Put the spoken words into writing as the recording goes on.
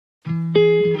Hey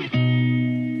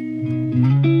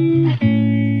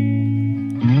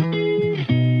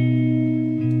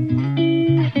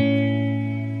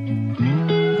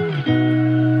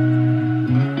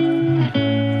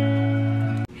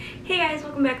guys,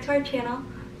 welcome back to our channel.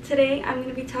 Today I'm going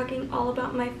to be talking all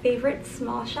about my favorite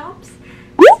small shops.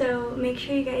 So make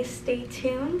sure you guys stay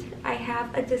tuned. I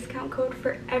have a discount code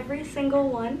for every single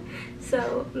one.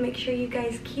 So make sure you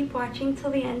guys keep watching till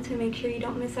the end to make sure you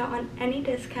don't miss out on any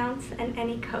discounts and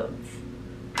any codes.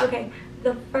 Okay,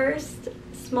 the first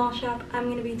small shop I'm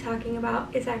going to be talking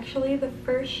about is actually the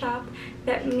first shop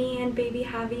that me and baby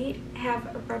Javi have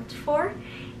repped for,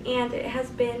 and it has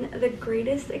been the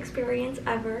greatest experience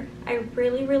ever. I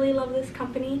really love this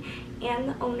company and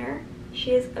the owner.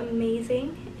 She is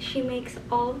amazing. She makes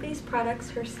all of these products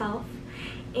herself,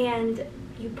 and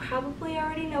you probably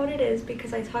already know what it is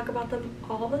because I talk about them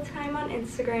all the time on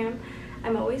Instagram.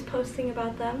 I'm always posting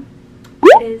about them.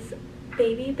 It is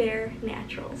Baby Bear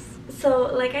Naturals.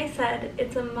 So like I said,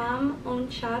 it's a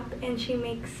mom-owned shop and she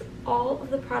makes all of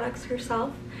the products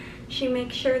herself. She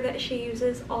makes sure that she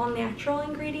uses all natural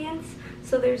ingredients,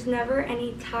 so there's never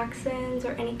any toxins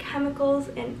or any chemicals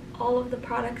in all of the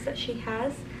products that she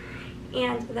has.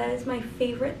 And that is my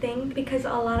favorite thing because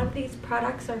a lot of these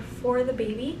products are for the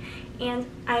baby, and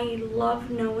I love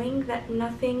knowing that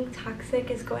nothing toxic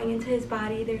is going into his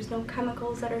body. There's no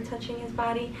chemicals that are touching his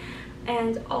body,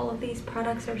 and all of these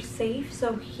products are safe,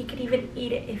 so he could even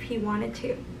eat it if he wanted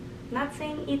to. I'm not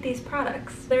saying eat these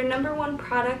products. Their number one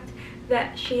product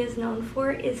that she is known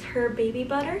for is her baby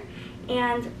butter,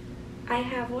 and I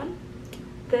have one.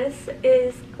 This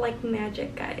is like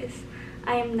magic, guys.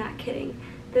 I am not kidding.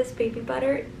 This baby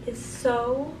butter is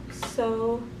so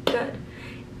good.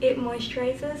 It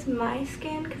moisturizes my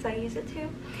skin because I use it too,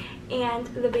 and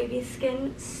the baby's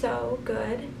skin so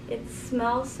good. It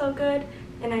smells so good,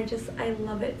 and I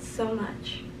love it so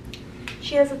much.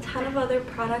 She has a ton of other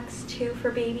products too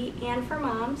for baby and for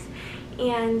moms,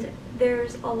 and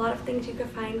there's a lot of things you can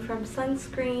find from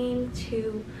sunscreen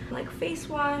to like face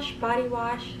wash, body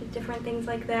wash, different things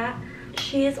like that.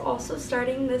 She is also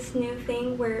starting this new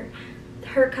thing where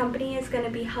her company is going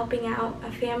to be helping out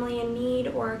a family in need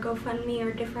or a GoFundMe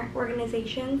or different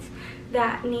organizations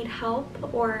that need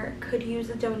help or could use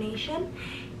a donation.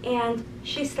 And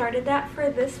she started that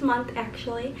for this month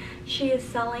actually. She is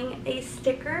selling a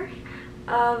sticker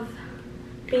of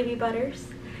baby butters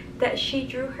that she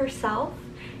drew herself,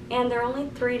 and they're only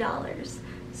 $3.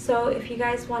 So if you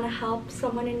guys want to help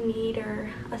someone in need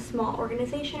or a small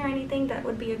organization or anything, that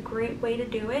would be a great way to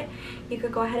do it. You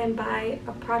could go ahead and buy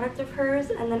a product of hers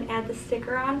and then add the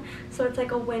sticker on. So it's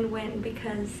like a win-win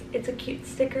because it's a cute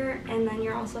sticker, and then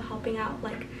you're also helping out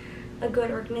like a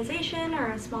good organization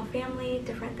or a small family,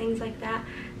 different things like that.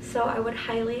 So I would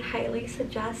highly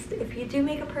suggest, if you do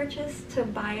make a purchase, to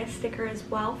buy a sticker as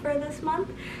well for this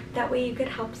month. That way you could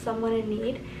help someone in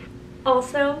need.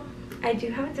 Also, I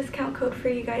do have a discount code for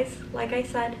you guys. Like I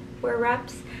said, we're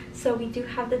reps, so we do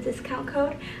have the discount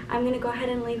code. I'm going to go ahead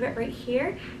and leave it right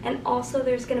here, and also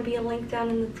there's going to be a link down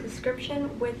in the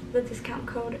description with the discount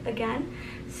code again.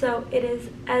 So it is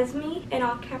Esmi in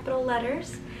all capital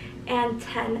letters and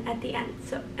 10 at the end,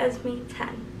 so Esmi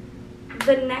 10.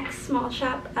 The next small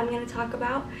shop I'm going to talk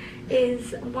about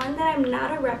is one that I'm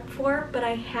not a rep for, but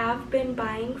I have been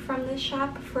buying from this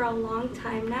shop for a long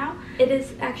time now. It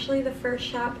is actually the first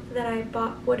shop that I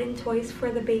bought wooden toys for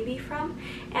the baby from,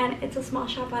 and it's a small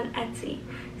shop on Etsy.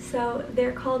 So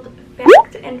they're called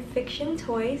Fact+Fiction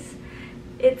Toys.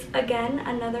 It's again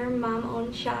another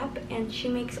mom-owned shop, and she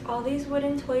makes all these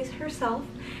wooden toys herself.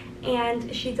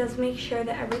 And she does make sure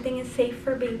that everything is safe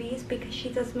for babies because she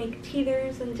does make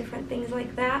teethers and different things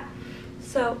like that.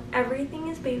 So everything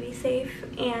is baby safe,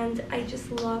 and I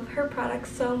just love her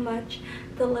products so much.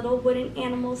 The little wooden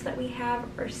animals that we have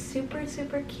are super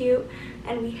cute,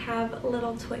 and we have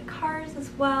little toy cars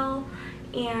as well.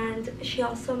 And she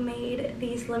also made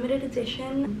these limited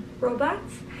edition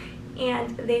robots,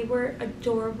 and they were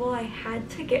adorable. I had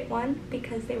to get one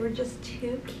because they were just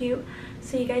too cute.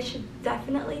 So you guys should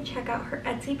definitely check out her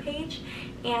Etsy page,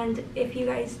 and if you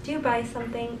guys do buy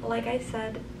something, like I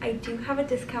said, I do have a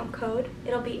discount code.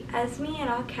 It'll be Esmi in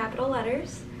all capital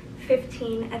letters,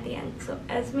 15 at the end, so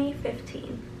Esmi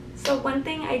 15. So one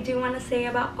thing I do want to say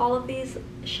about all of these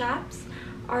shops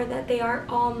are that they are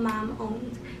all mom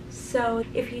owned. So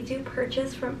if you do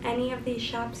purchase from any of these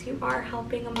shops, you are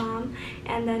helping a mom,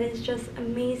 and that is just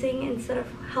amazing. Instead of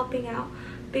helping out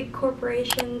big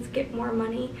corporations get more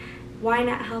money, why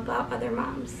not help out other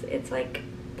moms? It's like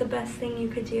the best thing you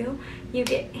could do. You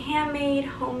get handmade,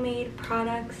 homemade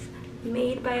products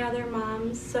made by other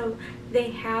moms, so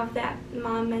they have that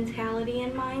mom mentality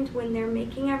in mind when they're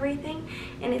making everything,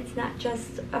 and it's not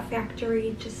just a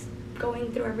factory just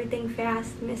going through everything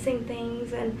fast, missing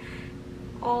things, and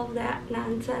all of that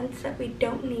nonsense that we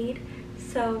don't need.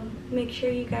 So make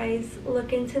sure you guys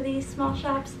look into these small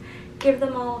shops, give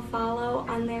them all a follow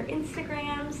on their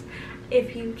Instagrams.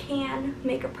 If you can,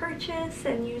 make a purchase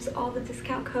and use all the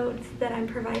discount codes that I'm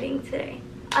providing today.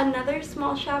 Another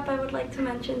small shop I would like to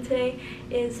mention today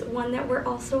is one that we're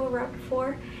also a rep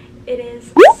for. It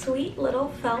is Sweet Little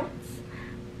Felts.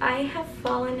 I have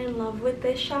fallen in love with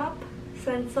this shop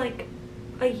since like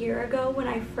a year ago when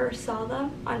I first saw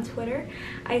them on Twitter.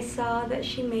 I saw that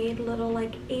she made little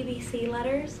like ABC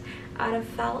letters out of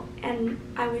felt, and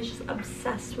I was just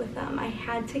obsessed with them. I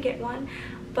had to get one,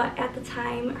 but at the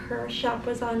time her shop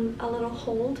was on a little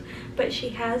hold, but she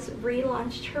has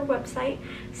relaunched her website,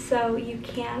 so you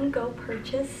can go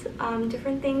purchase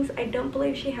different things. I don't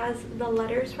believe she has the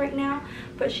letters right now,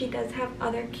 but she does have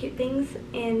other cute things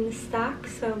in stock,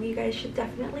 so you guys should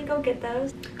definitely go get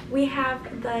those. We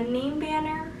have the name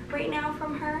banner right now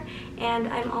from her, and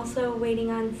I'm also waiting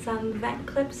on some vent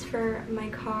clips for my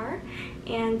car,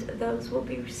 and those will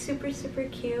be super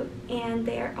cute, and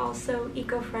they are also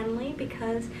eco-friendly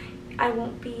because I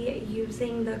won't be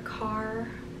using the car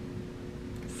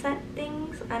scent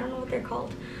things. I don't know what they're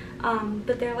called,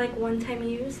 but they're like one-time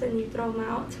use and you throw them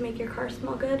out to make your car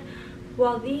smell good.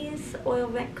 Well, these oil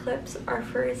vent clips are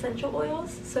for essential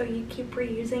oils, so you keep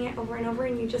reusing it over and over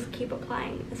and you just keep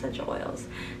applying essential oils.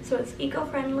 So it's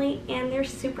eco-friendly and they're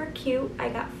super cute. I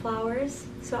got flowers,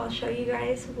 so I'll show you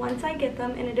guys once I get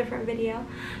them in a different video.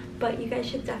 But you guys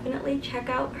should definitely check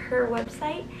out her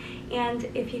website, and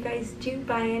if you guys do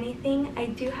buy anything, I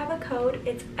do have a code.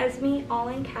 It's Esmi, all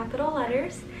in capital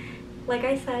letters. Like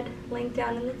I said, link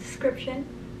down in the description.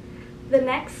 The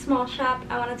next small shop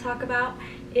I want to talk about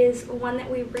is one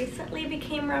that we recently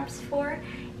became reps for,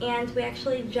 and we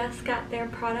actually just got their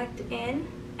product in,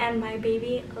 and my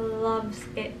baby loves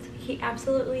it. He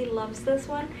absolutely loves this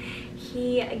one.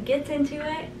 He gets into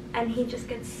it and he just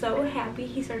gets so happy.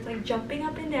 He starts like jumping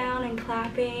up and down and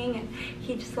clapping, and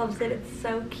he just loves it. It's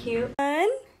so cute. 1,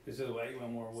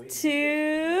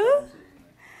 2,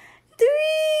 3.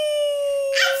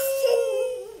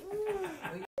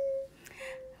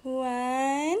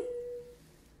 1,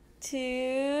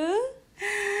 2,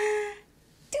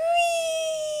 3.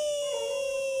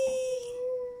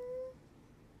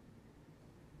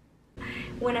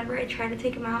 Whenever I try to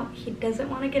take him out, he doesn't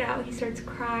want to get out. He starts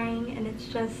crying, and it's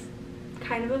just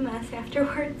kind of a mess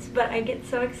afterwards, but I get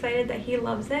so excited that he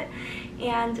loves it.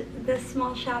 And this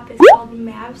small shop is called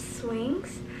Mavs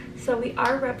Swings, so we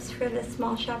are reps for this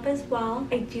small shop as well.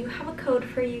 I do have a code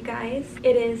for you guys.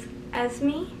 It is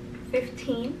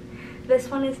Esmi15.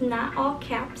 This one is not all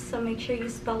caps, so make sure you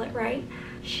spell it right.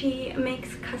 She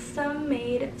makes custom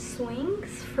made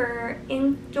swings for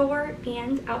indoor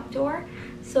and outdoor,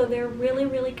 so they're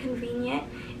really convenient.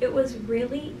 It was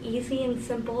really easy and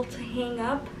simple to hang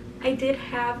up. I did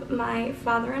have my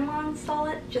father-in-law install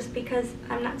it just because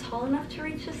I'm not tall enough to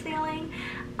reach the ceiling,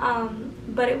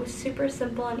 but it was super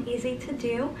simple and easy to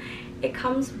do. It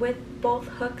comes with both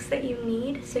hooks that you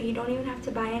need, so you don't even have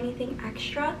to buy anything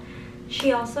extra.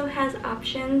 She also has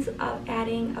options of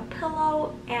adding a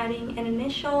pillow, adding an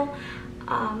initial,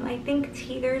 I think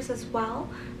teethers as well,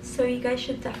 so you guys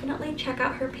should definitely check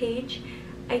out her page.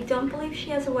 I don't believe she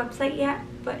has a website yet,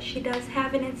 but she does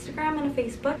have an Instagram and a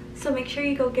Facebook, so make sure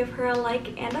you go give her a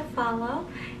like and a follow.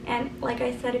 And like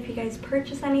I said, if you guys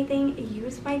purchase anything,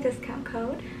 use my discount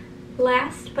code.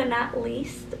 Last but not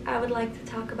least, I would like to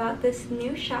talk about this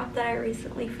new shop that I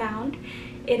recently found.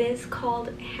 It is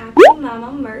called Happy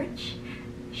Mama Merch.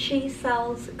 She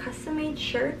sells custom-made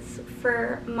shirts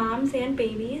for moms and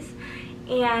babies,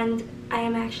 and I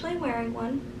am actually wearing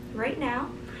one right now.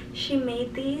 She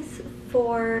made these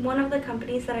for one of the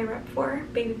companies that I rep for,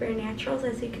 Baby Bear Naturals,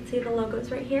 as you can see the logos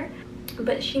right here.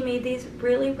 But she made these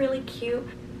really cute.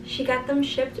 She got them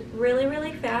shipped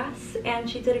really fast, and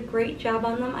she did a great job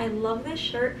on them. I love this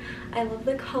shirt. I love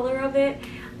the color of it.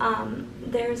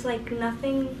 There's like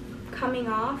nothing coming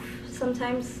off.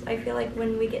 Sometimes I feel like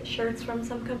when we get shirts from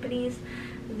some companies,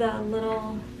 the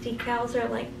little decals are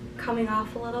like coming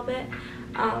off a little bit,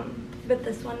 but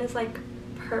this one is like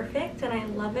perfect and I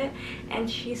love it, and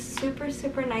she's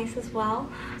super nice as well,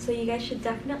 so you guys should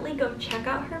definitely go check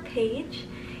out her page.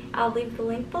 I'll leave the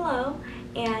link below,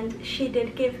 and she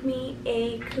did give me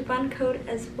a coupon code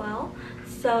as well,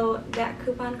 so that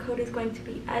coupon code is going to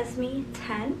be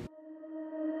ESMI10.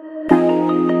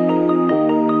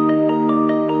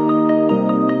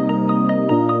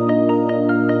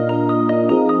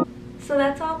 So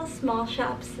that's all the small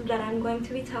that I'm going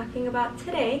to be talking about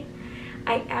today.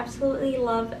 I absolutely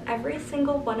love every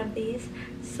single one of these,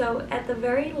 so at the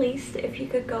very least, if you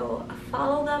could go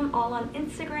follow them all on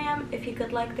Instagram, if you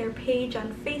could like their page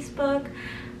on Facebook,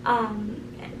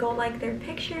 go like their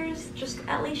pictures, just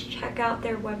at least check out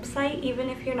their website. Even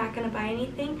if you're not going to buy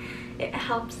anything, it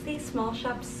helps these small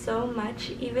shops so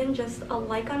much. Even just a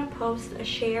like on a post, a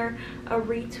share, a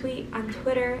retweet on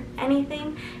Twitter,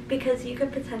 anything, because you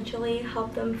could potentially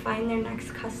help them find their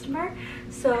next customer.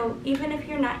 So even if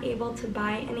you're not able to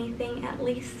buy anything, at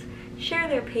least share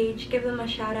their page, give them a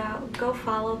shout out, go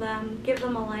follow them, give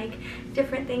them a like,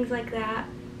 different things like that.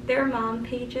 They're mom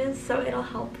pages, so it'll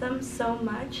help them so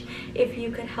much if you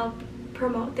could help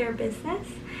promote their business,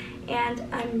 and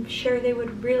I'm sure they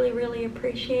would really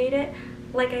appreciate it.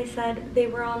 Like I said, they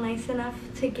were all nice enough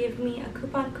to give me a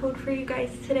coupon code for you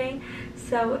guys today,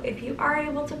 so if you are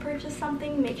able to purchase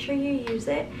something, make sure you use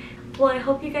it. Well, I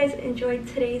hope you guys enjoyed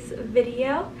today's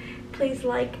video. Please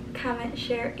like, comment,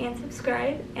 share, and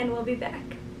subscribe, and we'll be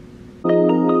back.